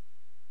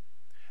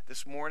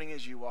 This morning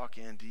as you walk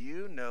in, do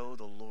you know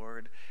the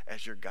Lord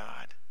as your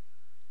God?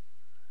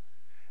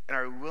 And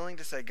are you willing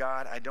to say,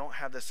 God, I don't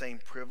have the same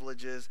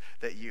privileges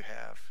that you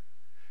have?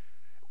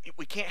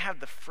 We can't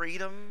have the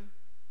freedom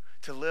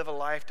to live a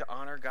life to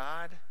honor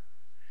God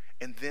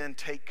and then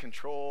take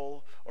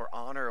control or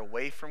honor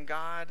away from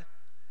God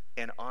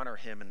and honor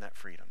him in that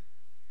freedom.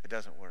 It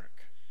doesn't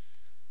work.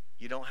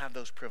 You don't have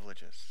those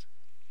privileges.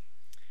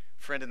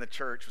 A friend in the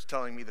church was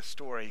telling me the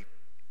story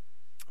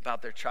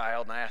about their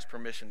child, and I asked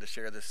permission to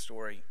share this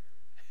story.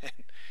 He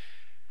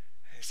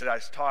said, I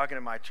was talking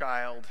to my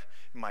child,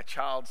 and my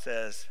child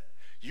says,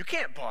 "You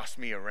can't boss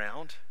me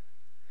around."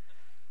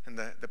 And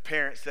the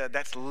parent said,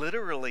 "That's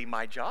literally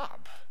my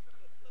job.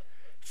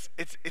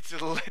 It's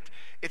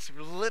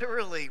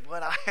literally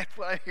what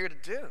I'm here to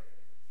do.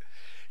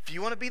 If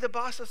you want to be the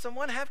boss of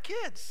someone, have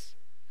kids.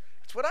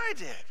 It's what I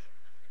did."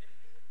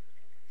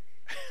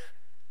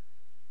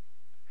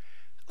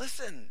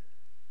 Listen,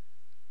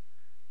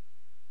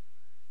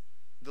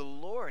 the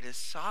Lord is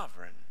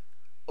sovereign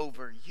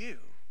over you,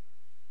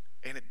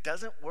 and it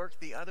doesn't work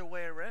the other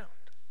way around.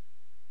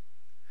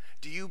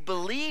 Do you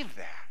believe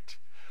that?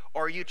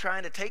 Or are you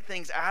trying to take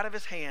things out of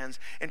his hands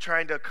and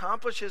trying to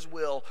accomplish his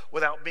will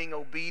without being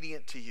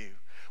obedient to you?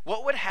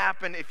 What would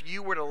happen if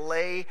you were to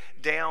lay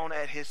down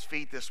at his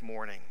feet this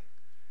morning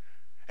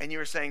and you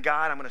were saying,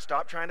 "God, I'm going to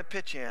stop trying to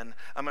pitch in.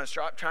 I'm going to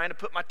stop trying to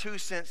put my 2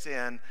 cents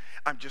in.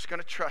 I'm just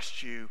going to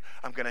trust you.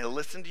 I'm going to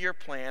listen to your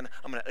plan.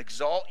 I'm going to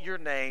exalt your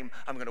name.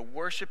 I'm going to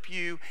worship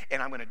you,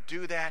 and I'm going to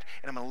do that,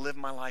 and I'm going to live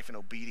my life in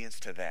obedience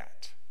to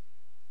that."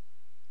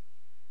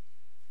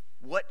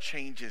 What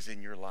changes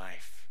in your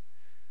life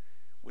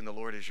when the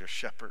Lord is your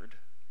shepherd,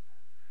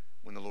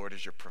 when the Lord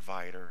is your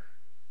provider,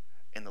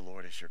 and the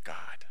Lord is your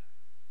God?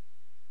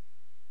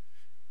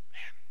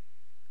 Man.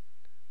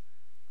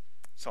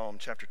 Psalm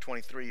chapter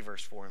 23,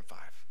 verse 4 and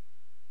 5.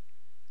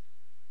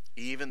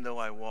 "Even though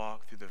I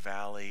walk through the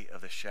valley of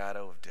the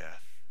shadow of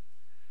death,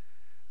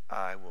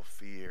 I will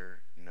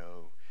fear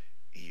no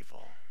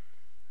evil.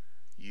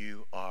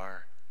 You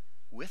are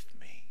with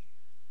me.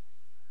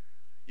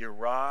 Your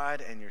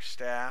rod and your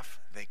staff,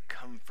 they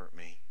comfort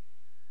me.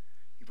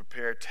 You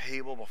prepare a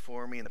table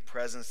before me in the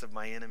presence of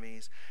my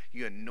enemies.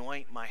 You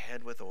anoint my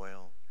head with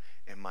oil,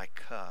 and my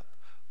cup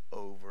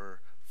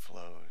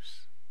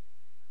overflows."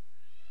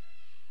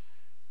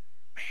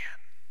 Man,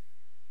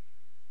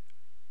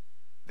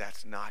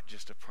 that's not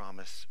just a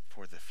promise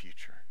for the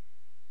future.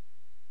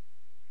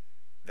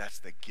 That's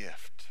the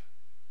gift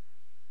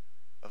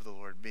of the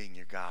Lord being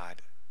your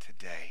God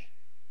today.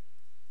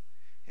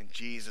 And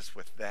Jesus,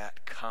 with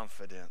that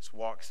confidence,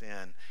 walks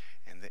in,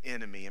 and the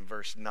enemy, in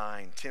verse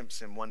 9,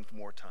 tempts him one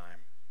more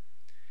time.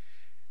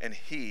 "And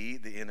he,"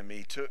 the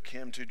enemy, "took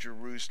him to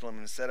Jerusalem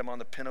and set him on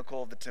the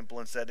pinnacle of the temple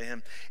and said to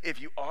him, 'If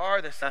you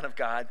are the Son of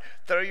God,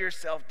 throw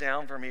yourself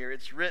down from here.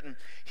 It's written,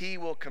 he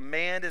will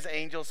command his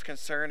angels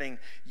concerning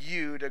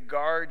you to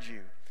guard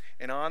you,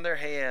 and on their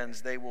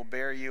hands they will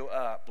bear you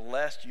up,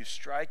 lest you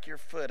strike your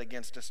foot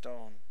against a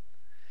stone.'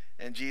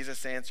 And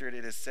Jesus answered,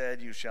 'It is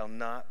said, you shall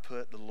not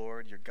put the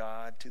Lord your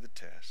God to the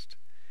test.'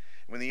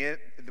 When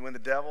the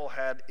devil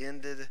had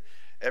ended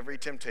every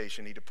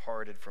temptation, he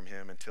departed from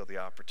him until the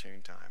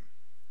opportune time."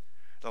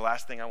 The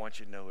last thing I want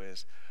you to know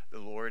is the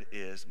Lord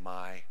is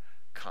my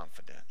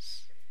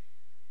confidence.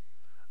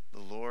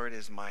 The Lord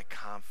is my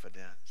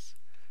confidence.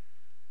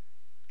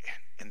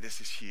 And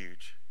this is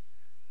huge.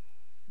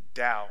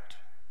 Doubt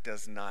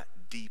does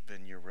not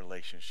deepen your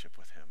relationship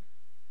with him.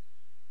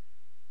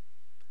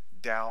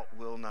 Doubt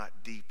will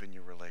not deepen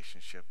your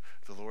relationship.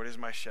 The Lord is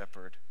my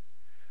shepherd.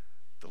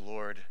 The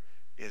Lord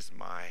is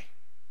my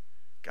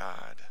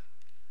God.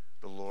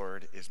 The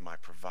Lord is my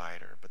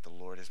provider, but the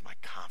Lord is my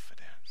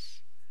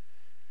confidence.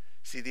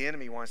 See, the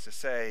enemy wants to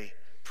say,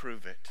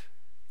 prove it.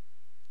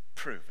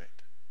 Prove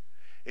it.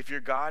 If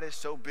your God is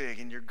so big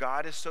and your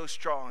God is so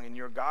strong and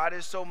your God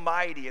is so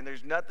mighty and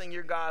there's nothing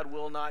your God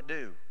will not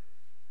do,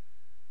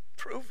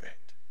 prove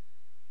it.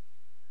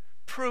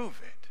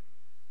 Prove it.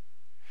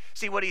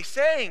 See, what he's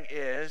saying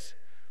is,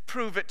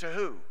 prove it to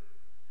who?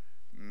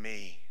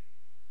 Me.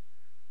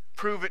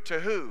 Prove it to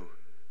who?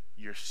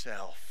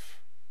 Yourself.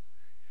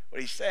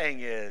 What he's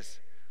saying is,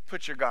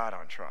 put your God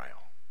on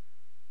trial.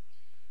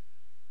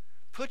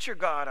 Put your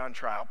God on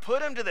trial.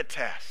 Put him to the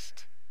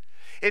test.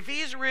 If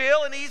he's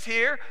real and he's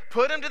here,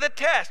 put him to the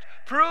test.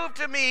 Prove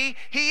to me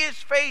he is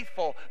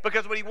faithful.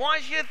 Because what he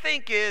wants you to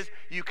think is,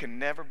 you can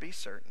never be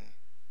certain.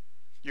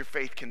 Your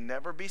faith can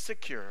never be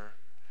secure.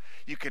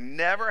 You can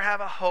never have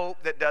a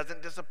hope that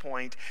doesn't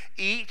disappoint.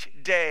 Each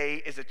day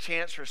is a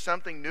chance for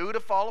something new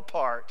to fall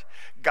apart.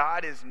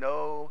 God is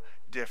no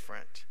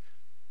different.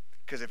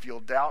 Because if you'll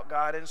doubt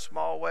God in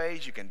small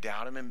ways, you can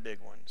doubt him in big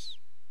ones.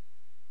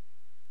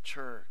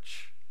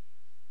 Church,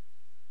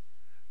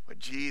 what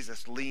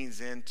Jesus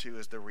leans into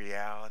is the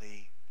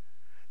reality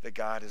that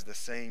God is the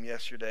same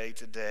yesterday,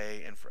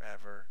 today, and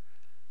forever.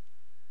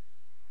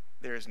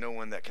 There is no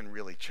one that can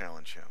really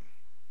challenge him.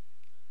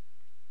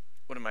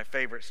 One of my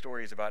favorite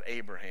stories about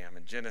Abraham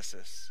in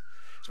Genesis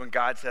is when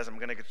God says, I'm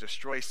going to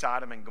destroy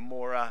Sodom and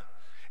Gomorrah,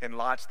 and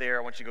Lot's there.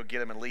 I want you to go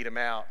get him and lead him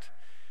out.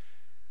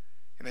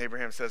 And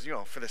Abraham says,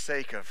 for the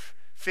sake of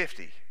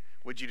 50,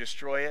 would you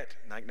destroy it?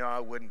 And like, no,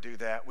 I wouldn't do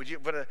that. Would you,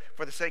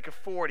 for the sake of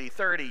 40,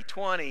 30,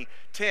 20,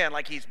 10,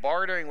 like he's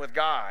bartering with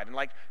God and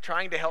like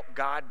trying to help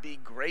God be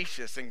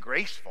gracious and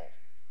graceful.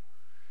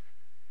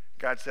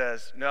 God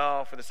says,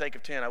 no, for the sake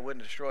of 10, I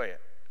wouldn't destroy it.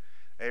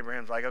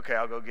 Abraham's like, okay,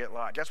 I'll go get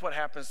Lot. Guess what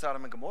happens to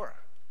Sodom and Gomorrah?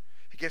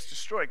 It gets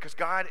destroyed because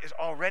God is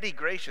already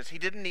gracious. He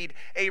didn't need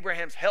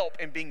Abraham's help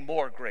in being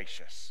more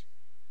gracious.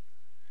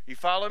 You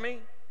follow me?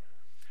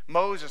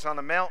 Moses on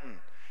the mountain.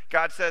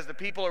 God says the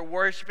people are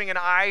worshiping an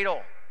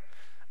idol.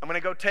 I'm going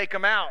to go take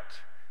them out.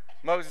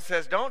 Moses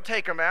says, don't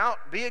take them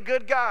out. Be a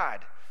good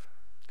God.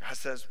 God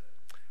says,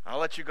 I'll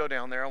let you go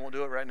down there. I won't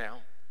do it right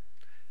now.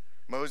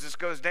 Moses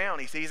goes down.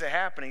 He sees it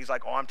happening. He's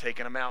like, oh, I'm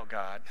taking them out,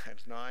 God.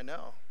 No, I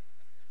know.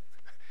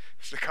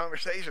 It's the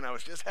conversation I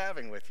was just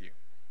having with you.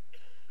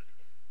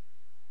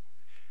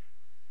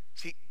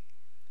 See,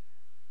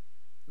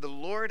 the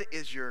Lord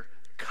is your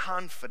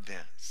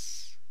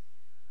confidence.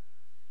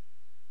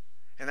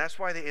 And that's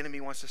why the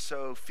enemy wants to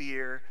sow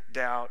fear,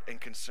 doubt,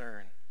 and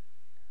concern.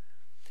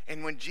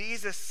 And when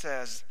Jesus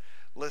says,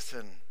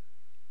 listen,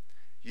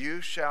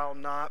 you shall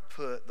not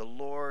put the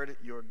Lord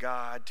your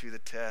God to the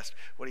test,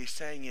 what he's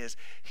saying is,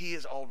 he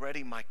is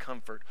already my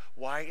comfort.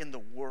 Why in the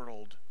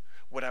world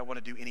would I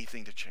want to do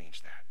anything to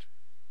change that?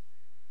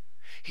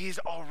 He is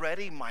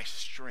already my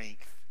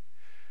strength.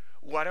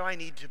 Why do I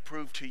need to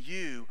prove to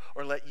you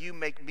or let you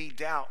make me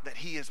doubt that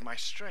he is my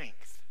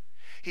strength?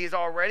 He is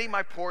already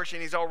my portion.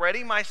 He's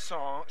already my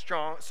song.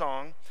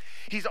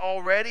 He's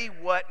already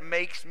what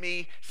makes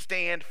me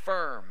stand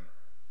firm.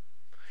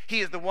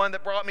 He is the one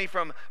that brought me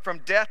from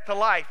death to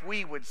life,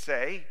 we would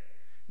say.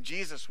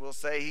 Jesus will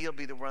say he'll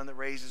be the one that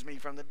raises me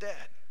from the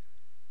dead.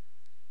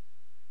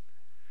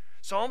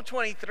 Psalm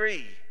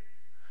 23,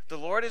 the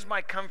Lord is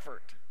my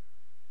comfort,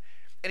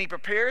 and he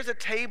prepares a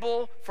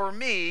table for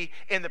me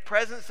in the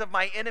presence of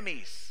my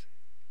enemies.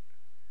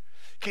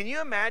 Can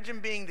you imagine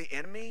being the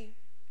enemy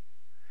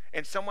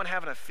and someone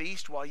having a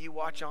feast while you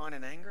watch on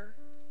in anger?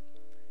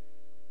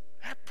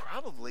 That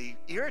probably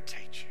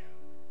irritates you.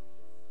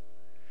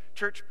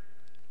 Church,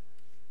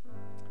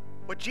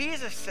 what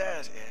Jesus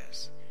says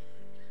is,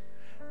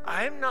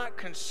 I'm not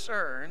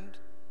concerned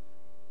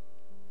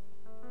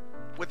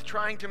with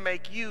trying to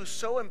make you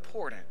so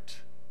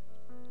important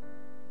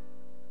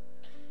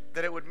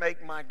that it would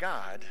make my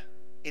God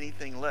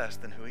anything less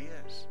than who he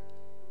is.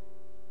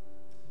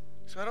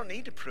 So I don't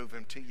need to prove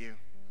him to you.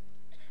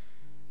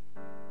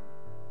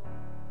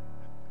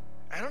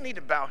 I don't need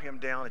to bow him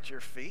down at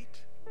your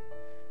feet,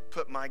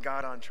 put my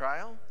God on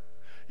trial.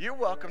 You're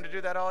welcome to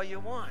do that all you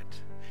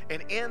want.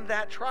 And in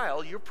that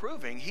trial, you're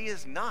proving he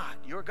is not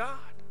your God.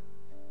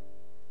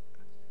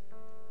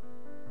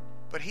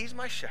 But he's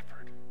my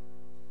shepherd.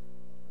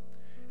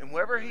 And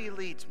wherever he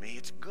leads me,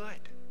 it's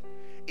good.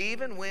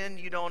 Even when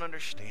you don't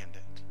understand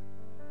it.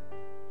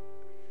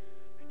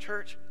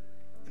 Church,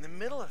 in the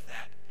middle of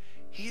that,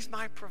 he's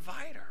my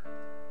provider.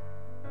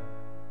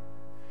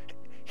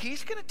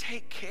 He's going to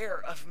take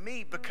care of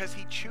me because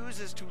he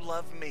chooses to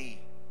love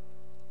me.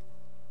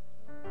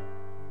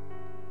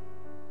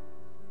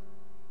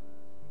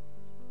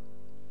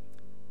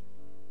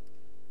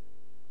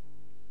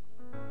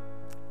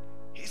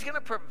 He's going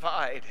to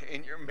provide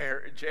in your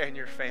marriage and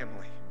your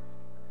family.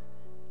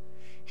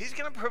 He's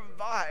going to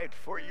provide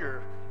for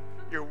your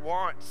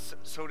wants,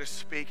 so to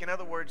speak. In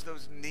other words,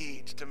 those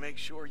needs to make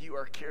sure you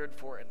are cared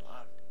for and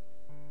loved.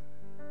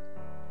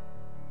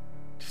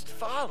 Just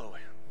follow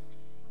him.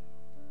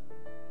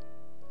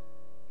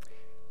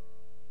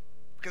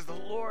 Because the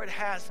Lord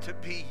has to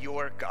be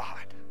your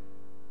God.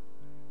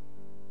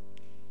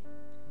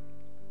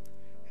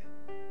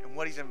 And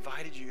what he's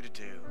invited you to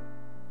do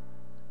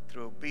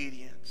through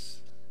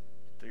obedience,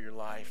 through your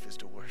life, is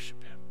to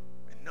worship him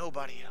and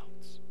nobody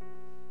else.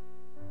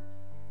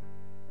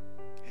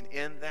 And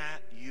in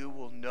that, you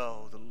will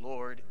know the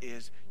Lord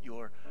is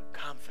your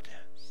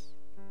confidence.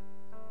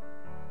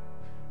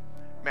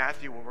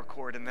 Matthew will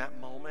record in that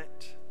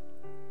moment,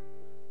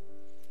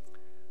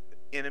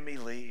 the enemy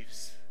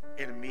leaves,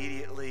 and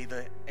immediately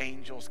the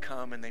angels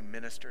come and they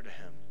minister to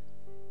him.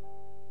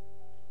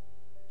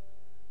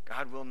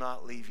 God will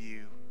not leave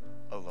you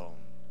alone.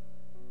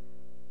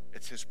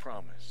 It's his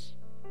promise.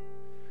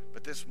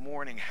 But this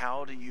morning,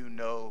 how do you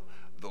know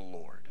the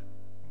Lord?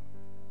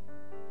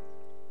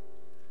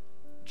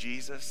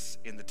 Jesus,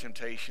 in the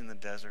temptation in the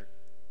desert,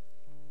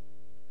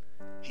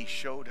 he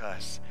showed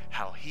us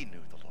how he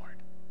knew the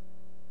Lord.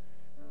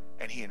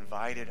 And he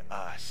invited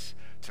us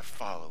to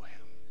follow him.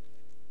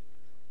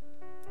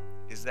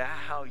 Is that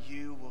how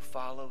you will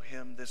follow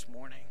him this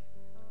morning?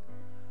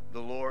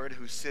 The Lord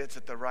who sits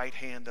at the right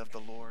hand of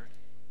the Lord?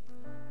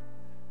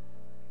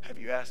 Have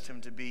you asked him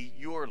to be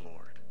your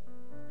Lord,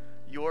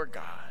 your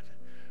God,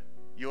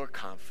 your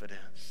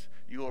confidence,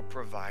 your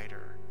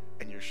provider,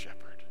 and your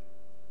shepherd?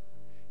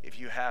 If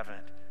you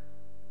haven't,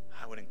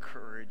 I would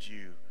encourage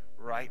you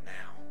right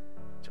now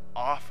to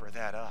offer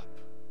that up,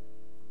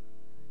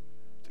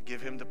 to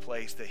give him the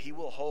place that he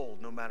will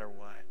hold no matter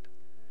what,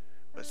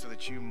 but so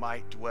that you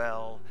might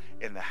dwell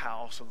in the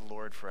house of the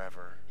Lord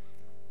forever.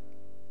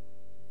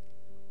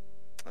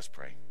 Let's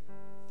pray.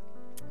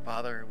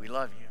 Father, we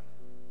love you.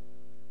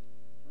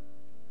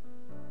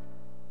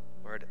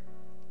 Lord,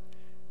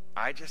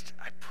 I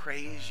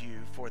praise you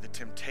for the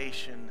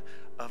temptation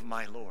of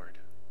my Lord.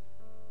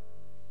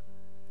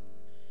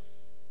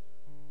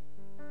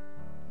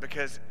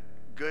 because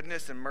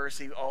goodness and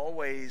mercy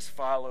always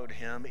followed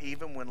him,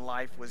 even when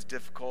life was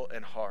difficult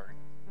and hard.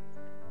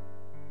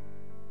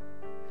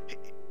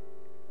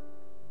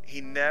 He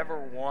never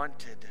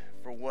wanted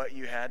for what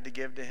you had to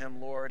give to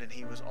him, Lord, and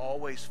he was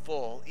always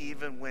full,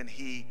 even when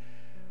he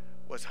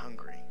was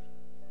hungry.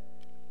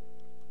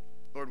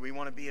 Lord, we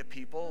want to be a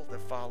people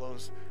that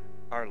follows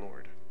our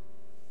Lord.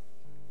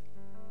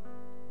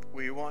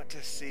 We want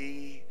to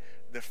see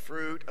the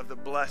fruit of the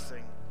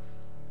blessing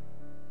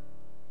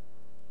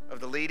of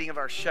the leading of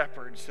our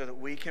shepherds, so that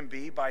we can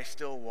be by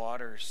still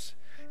waters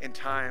in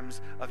times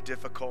of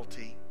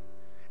difficulty,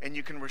 and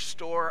you can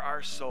restore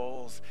our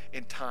souls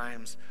in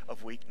times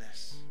of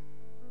weakness.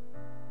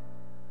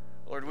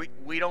 Lord,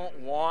 we don't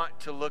want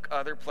to look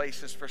other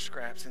places for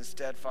scraps.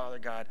 Instead, Father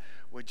God,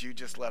 would you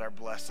just let our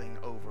blessing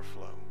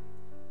overflow?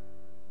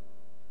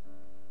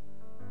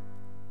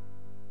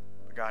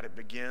 But God, it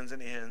begins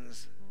and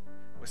ends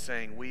with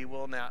saying we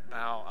will not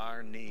bow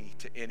our knee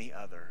to any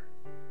other.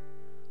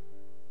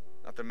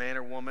 Not the man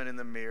or woman in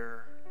the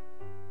mirror,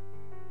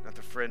 not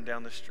the friend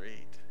down the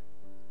street,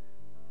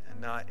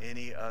 and not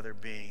any other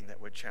being that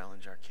would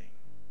challenge our King.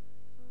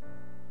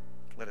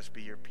 Let us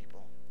be your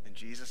people. In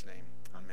Jesus' name.